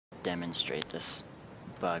demonstrate this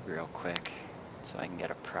bug real quick so I can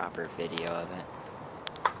get a proper video of it.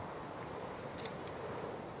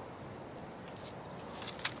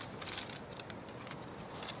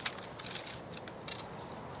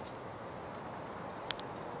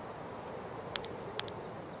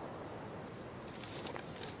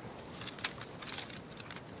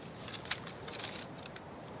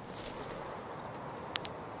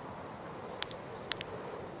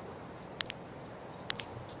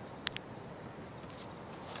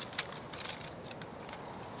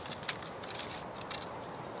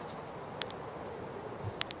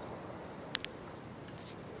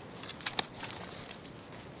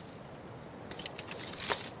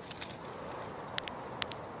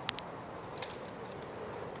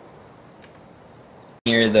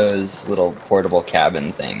 Near those little portable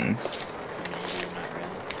cabin things. Maybe, not really.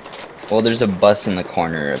 Well, there's a bus in the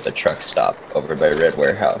corner of the truck stop over by Red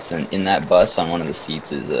Warehouse, and in that bus on one of the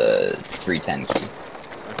seats is a 310 key.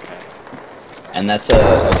 Okay. And that's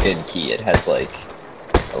a good key. It has, like,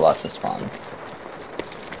 lots of spawns.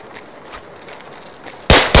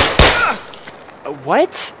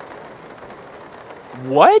 What?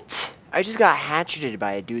 What? I just got hatcheted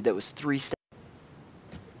by a dude that was 3 steps.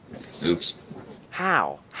 Oops.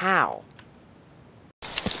 How? How?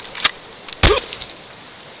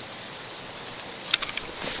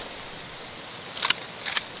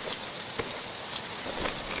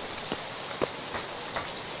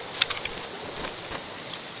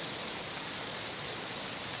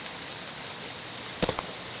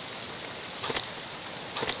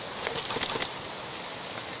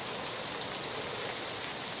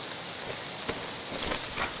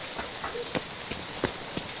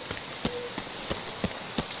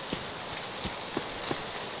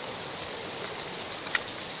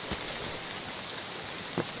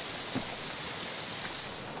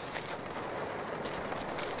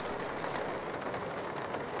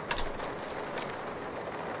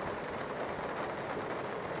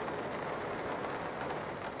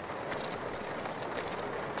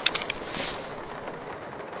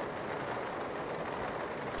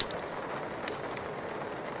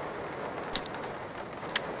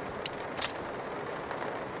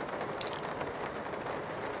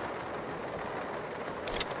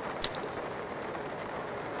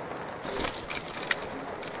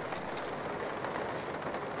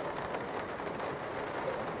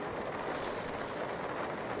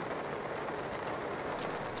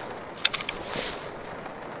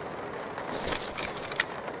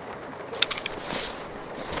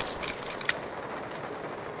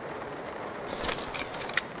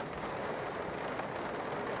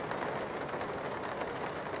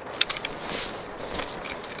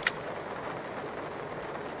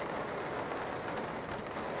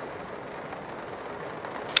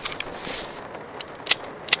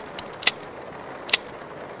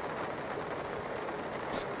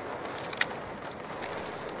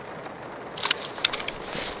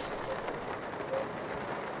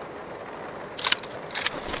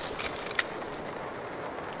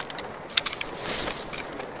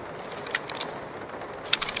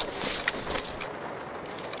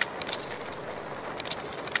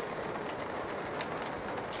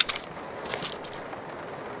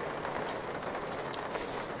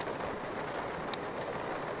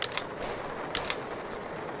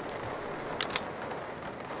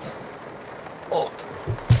 Oh.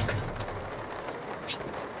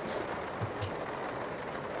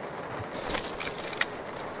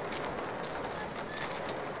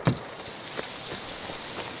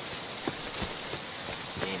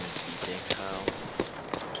 Name is BJ Kyle.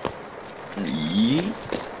 Yeet.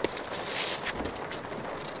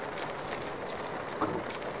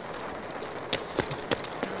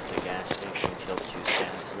 Down at the gas station, killed 2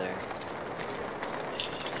 scavs there.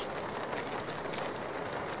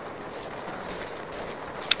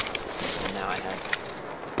 And now I have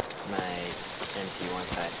my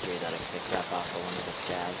MP153 that I picked up off of one of the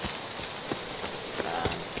scavs.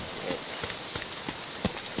 It's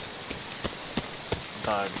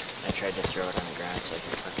bugged. I tried to throw it on the ground so I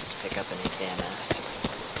could pick up an AKMS.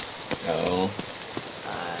 Oh.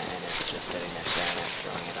 And it's just sitting there staring at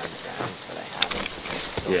throwing it on the ground, but I haven't.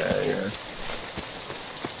 It's still Yeah.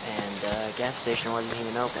 And gas station wasn't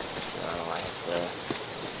even open, so I have to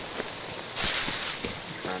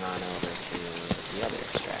run on over to the other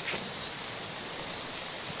extractions.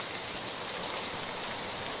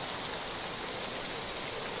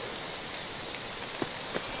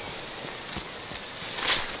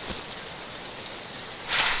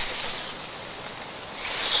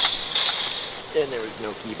 And there was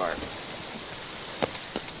no key bar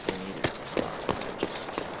in either of the spots. I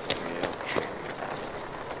just real cherry about it.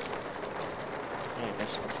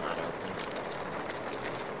 This one's not open.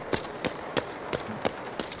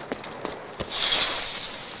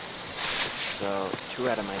 So, 2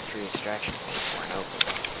 out of my 3 extraction points weren't open.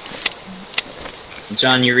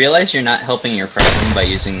 John, you realize you're not helping your problem by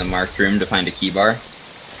using the marked room to find a key bar?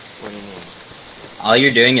 What do you mean? All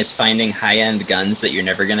you're doing is finding high-end guns that you're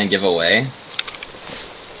never gonna give away.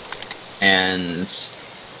 And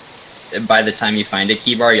by the time you find a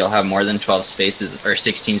key bar, you'll have more than 12 spaces, or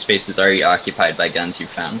 16 spaces already occupied by guns you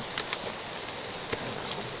found.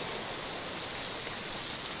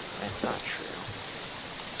 That's not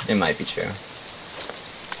true. It might be true.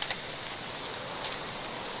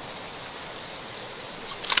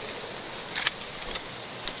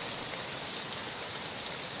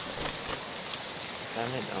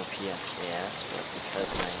 Found an OPS gas, but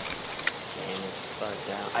because my game is bugged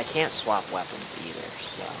out, I can't swap weapons either,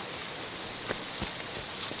 so...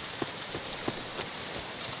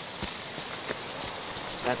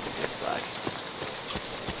 That's a good bug.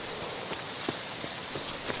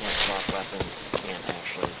 Can't swap weapons, can't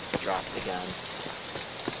actually drop the gun.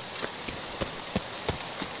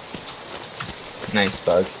 Nice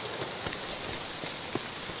bug.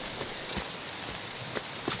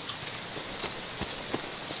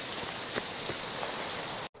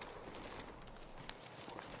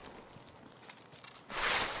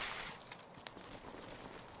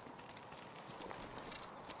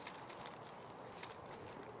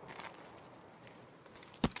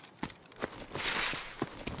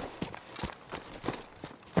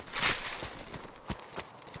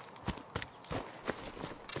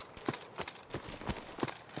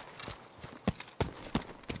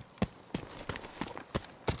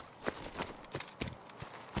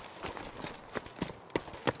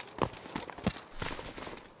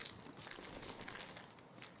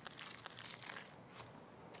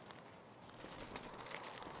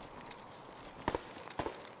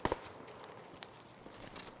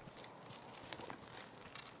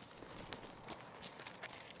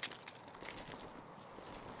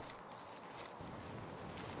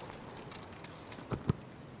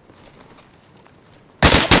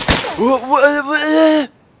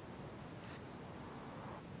 What?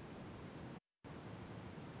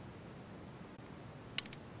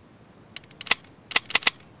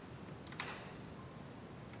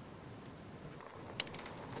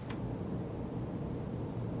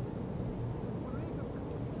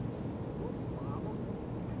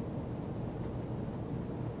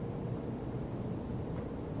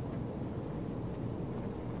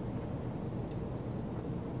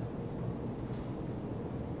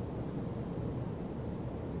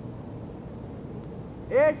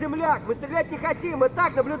 Эй, земляк, мы стрелять не хотим, мы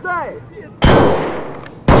так наблюдаем!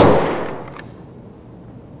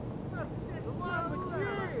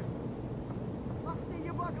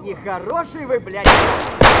 Нехороший вы, блядь!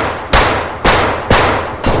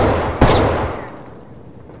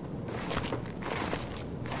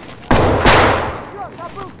 Чё,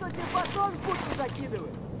 забыл, что тебе батон в будку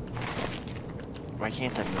закидывает? Why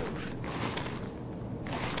can't I move?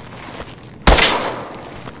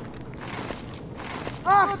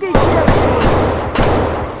 Ах ты, девочка!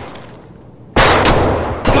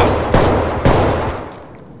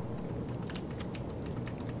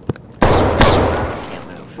 Can't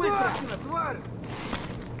move. Быстро, тварь!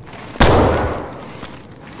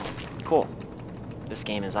 Cool. This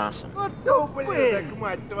game is awesome. Вот ты, ублюдок,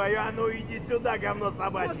 мать твою, а ну иди сюда, говно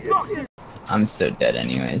собачье! I'm so dead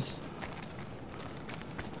anyways.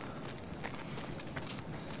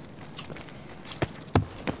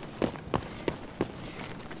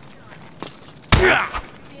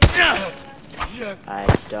 I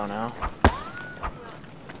don't know.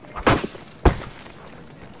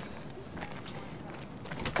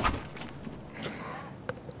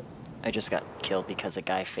 I just got killed because a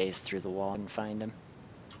guy phased through the wall and find him.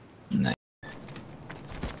 Nice.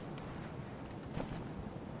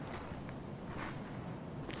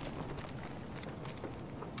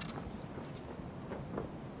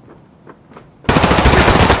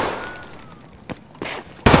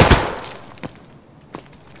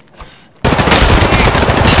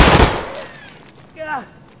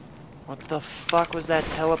 What the fuck was that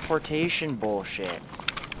teleportation bullshit?